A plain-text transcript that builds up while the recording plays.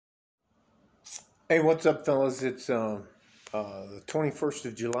Hey, what's up, fellas? It's the 21st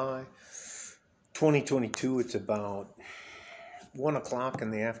of July, 2022. It's about 1 o'clock in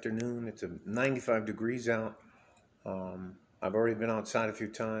the afternoon. It's 95 degrees out. I've already been outside a few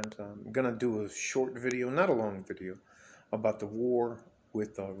times. I'm going to do a short video, not a long video, about the war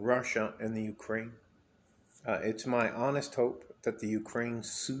with Russia and the Ukraine. It's my honest hope that the Ukraine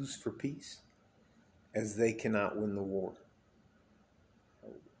sues for peace, as they cannot win the war.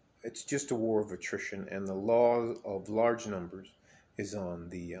 It's just a war of attrition, and the law of large numbers is on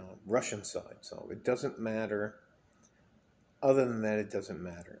the Russian side. So it doesn't matter. Other than that, it doesn't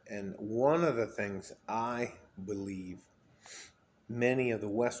matter. And one of the things I believe many of the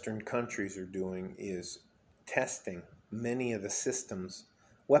Western countries are doing is testing many of the systems,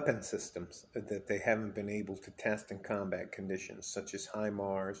 weapon systems, that they haven't been able to test in combat conditions, such as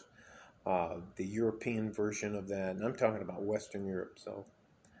HIMARS, the European version of that. And I'm talking about Western Europe. So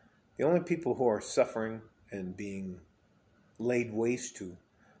the only people who are suffering and being laid waste to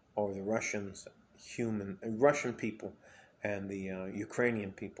are the Russian people and the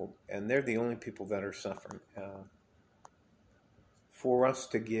Ukrainian people, and they're the only people that are suffering. For us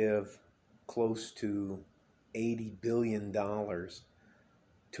to give close to $80 billion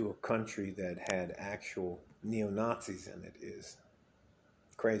to a country that had actual neo-Nazis in it is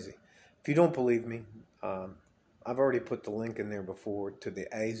crazy. If you don't believe me, I've already put the link in there before to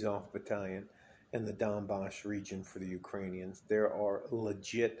the Azov Battalion in the Donbass region for the Ukrainians. There are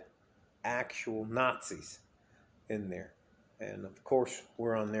legit, actual Nazis in there. And of course,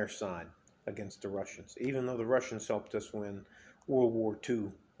 we're on their side against the Russians, even though the Russians helped us win World War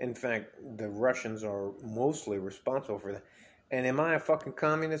II. In fact, the Russians are mostly responsible for that. And am I a fucking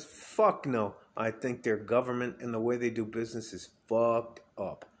communist? Fuck no. I think their government and the way they do business is fucked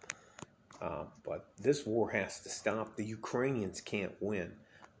up. But this war has to stop. The Ukrainians can't win.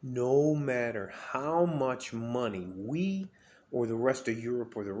 No matter how much money we or the rest of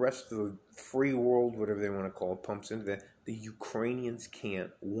Europe or the rest of the free world, whatever they want to call it, pumps into that, the Ukrainians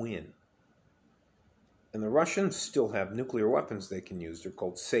can't win. And the Russians still have nuclear weapons they can use. They're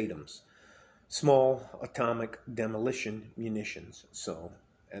called SATMs, small atomic demolition munitions. So,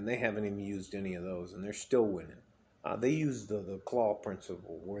 and they haven't even used any of those, and they're still winning. They use the claw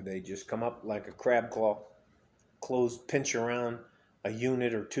principle, where they just come up like a crab claw, pinch around a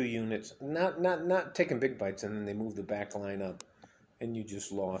unit or two units, not taking big bites, and then they move the back line up, and you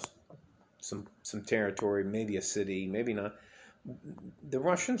just lost some territory, maybe a city, maybe not. The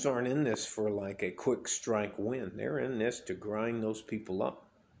Russians aren't in this for like a quick strike win. They're in this to grind those people up.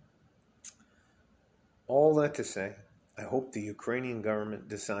 All that to say, I hope the Ukrainian government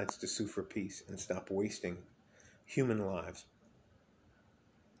decides to sue for peace and stop wasting human lives.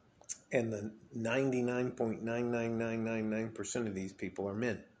 And the 99.99999% of these people are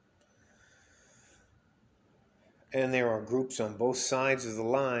men. And there are groups on both sides of the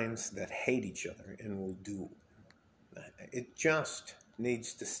lines that hate each other and will do. It just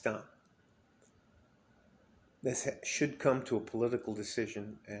needs to stop. This should come to a political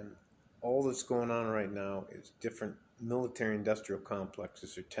decision, and all that's going on right now is different military-industrial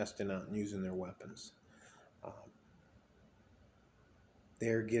complexes are testing out and using their weapons.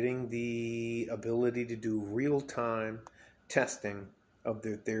 They're getting the ability to do real-time testing of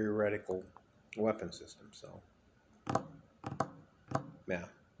their theoretical weapon system. So, yeah,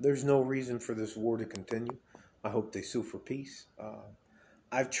 there's no reason for this war to continue. I hope they sue for peace.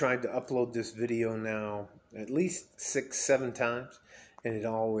 I've tried to upload this video now at least 6-7 times, and it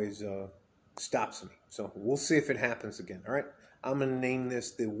always stops me. So we'll see if it happens again. All right, I'm going to name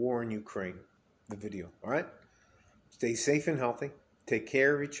this The War in Ukraine, the video. All right, stay safe and healthy. Take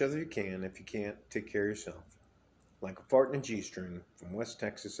care of each other if you can. If you can't, take care of yourself. Like a fart in a G-string from West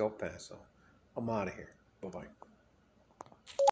Texas, El Paso. I'm out of here. Bye-bye.